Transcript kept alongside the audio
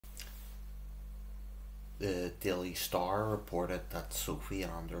The Daily Star reported that Sophie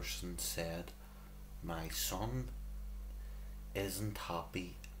Anderson said, "My son isn't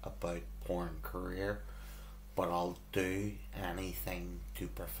happy about porn career, but I'll do anything to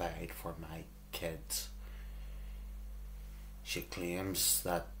provide for my kids." She claims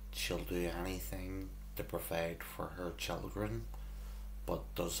that she'll do anything to provide for her children,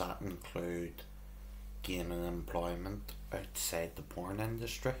 but does that include gaining employment outside the porn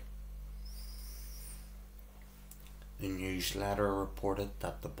industry? The newsletter reported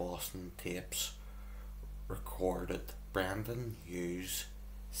that the Boston tapes recorded Brendan Hughes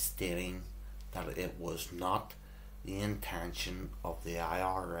stating that it was not the intention of the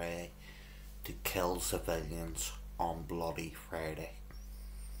IRA to kill civilians on Bloody Friday.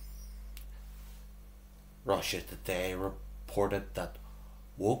 Russia Today reported that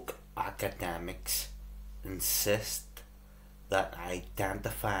woke academics insist that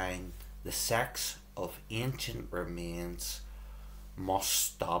identifying the sex of ancient remains must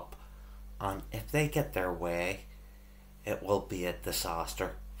stop, and if they get their way, it will be a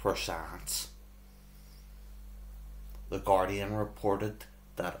disaster for science. The Guardian reported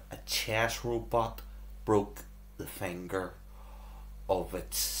that a chess robot broke the finger of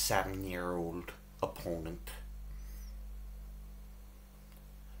its 7-year-old opponent.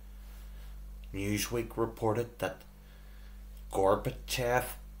 Newsweek reported that Gorbachev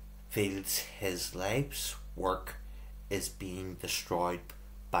feels his life's work is being destroyed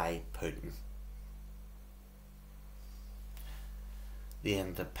by Putin. The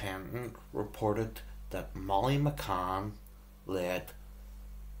Independent reported that Molly McCann led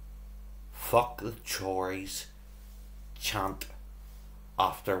 "Fuck the Tories" chant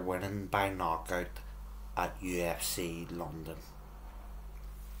after winning by knockout at UFC London.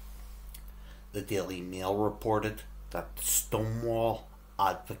 The Daily Mail reported that Stonewall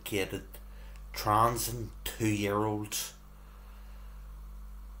advocated trans and 2-year-olds.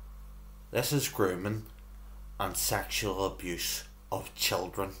 This is grooming and sexual abuse of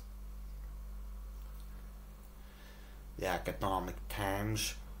children. The Economic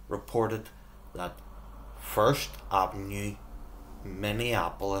Times reported that First Avenue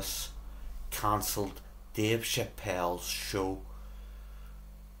Minneapolis cancelled Dave Chappelle's show.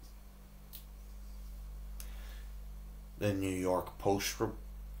 The New York Post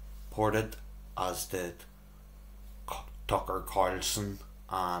reported, as did Tucker Carlson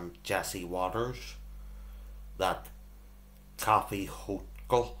and Jesse Waters, that Kathy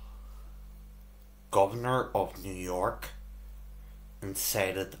Hochul, governor of New York,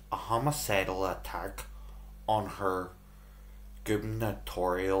 incited a homicidal attack on her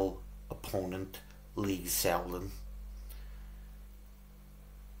gubernatorial opponent Lee Zeldin.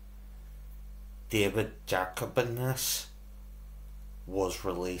 David Jacobinus was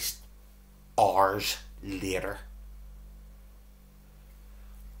released hours later.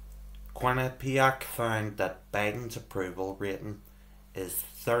 Quinnipiac found that Biden's approval rating is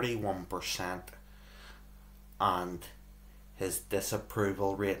 31% and his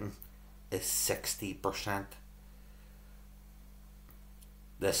disapproval rating is 60%.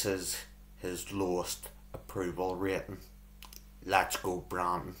 This is his lowest approval rating. Let's go,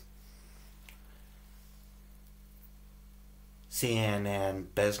 Brandon.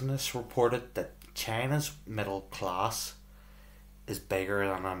 CNN Business reported that China's middle class is bigger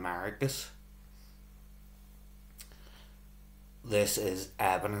than America's. This is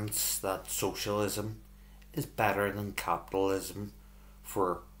evidence that socialism is better than capitalism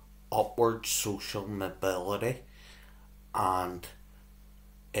for upward social mobility, and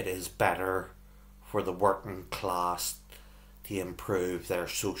it is better for the working class to improve their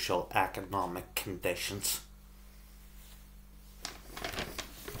social economic conditions.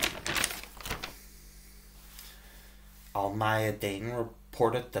 Al-Mayadeen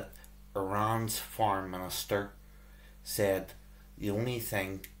reported that Iran's foreign minister said the only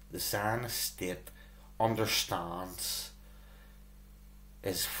thing the Zionist state understands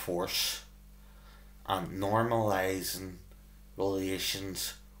is force, and normalizing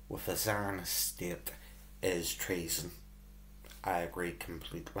relations with the Zionist state is treason. I agree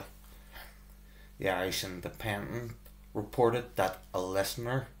completely. The Irish Independent reported that a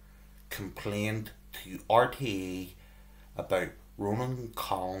listener complained to RTE about Ronan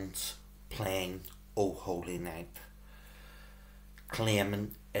Collins playing "O Holy Night,"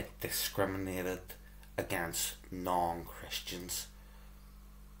 claiming it discriminated against non-Christians.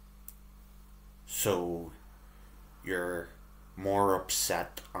 So you're more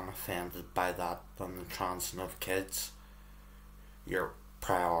upset and offended by that than the transing of kids? Your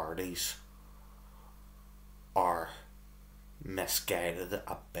priorities are misguided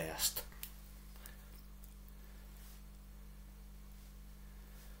at best.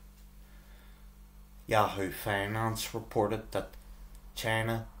 Yahoo Finance reported that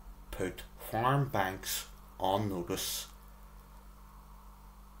China put foreign banks on notice,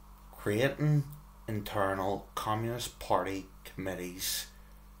 creating internal Communist Party committees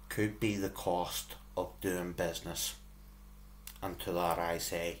could be the cost of doing business. And to that I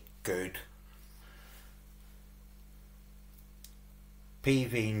say, good.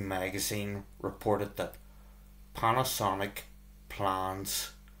 PV Magazine reported that Panasonic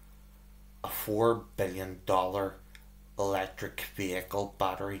plans a $4 billion electric vehicle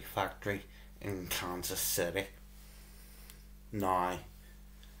battery factory in Kansas City. Now,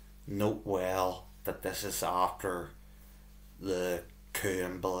 note well that this is after the coup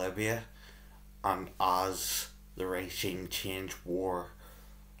in Bolivia and as the regime change war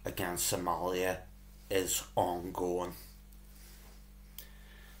against Somalia is ongoing.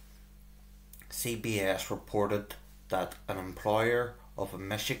 CBS reported that an employer of a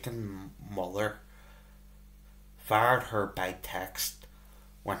Michigan mother fired her by text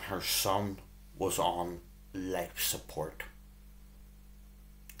when her son was on life support.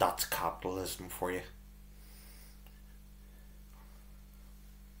 That's capitalism for you.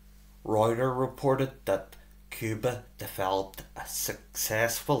 Reuters reported that Cuba developed a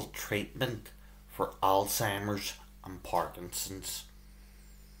successful treatment for Alzheimer's and Parkinson's.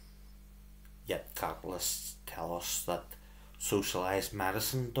 Yet capitalists tell us that socialised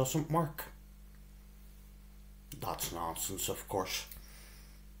medicine doesn't work. That's nonsense, of course.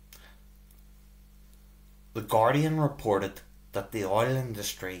 The Guardian reported that the oil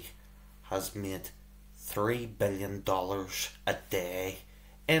industry has made $3 billion a day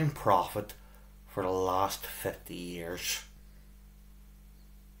in profit for the last 50 years.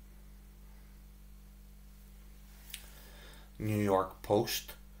 New York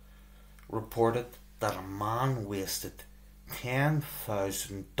Post reported that a man wasted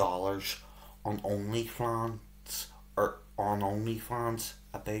 $10,000 on OnlyFans,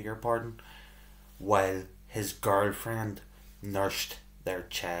 while his girlfriend nursed their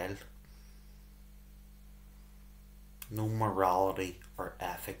child. No morality or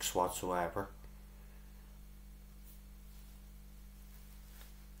ethics whatsoever.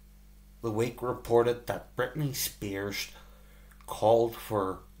 The Week reported that Britney Spears called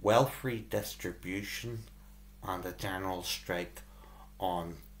for wealth redistribution and a general strike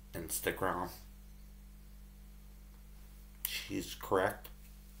on Instagram. She's correct.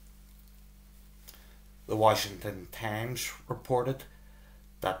 The Washington Times reported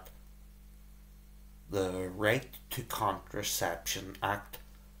that the Right to Contraception Act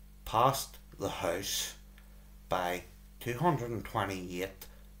passed the House by 228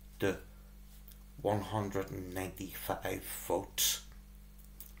 to 195 votes.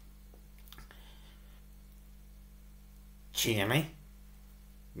 Cheney,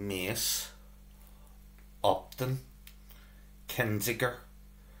 Mace, Upton, Kinzinger,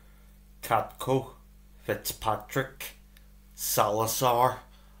 Katko, Fitzpatrick, Salazar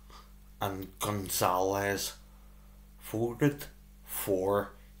and Gonzalez voted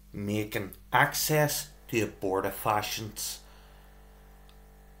for making access to abortifacients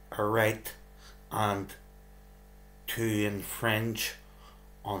a right and to infringe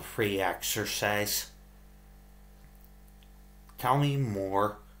on free exercise. Tell me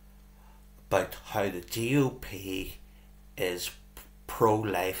more about how the GOP is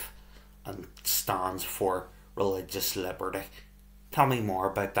pro-life and stands for religious liberty. Tell me more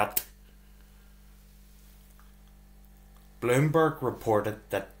about that. Bloomberg reported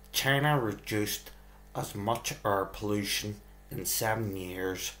that China reduced as much air pollution in 7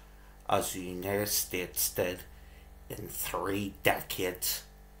 years as the United States did in 3 decades.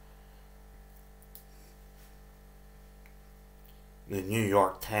 The New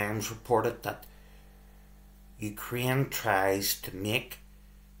York Times reported that Ukraine tries to make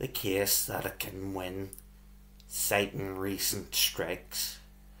the case that it can win, citing recent strikes.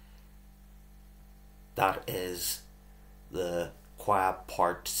 That is the quiet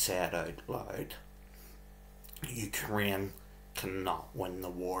part said out loud. Ukraine cannot win the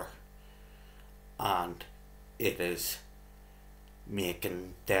war, and it is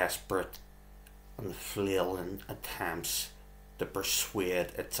making desperate and flailing attempts to persuade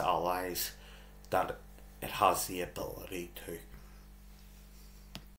its allies that it has the ability to.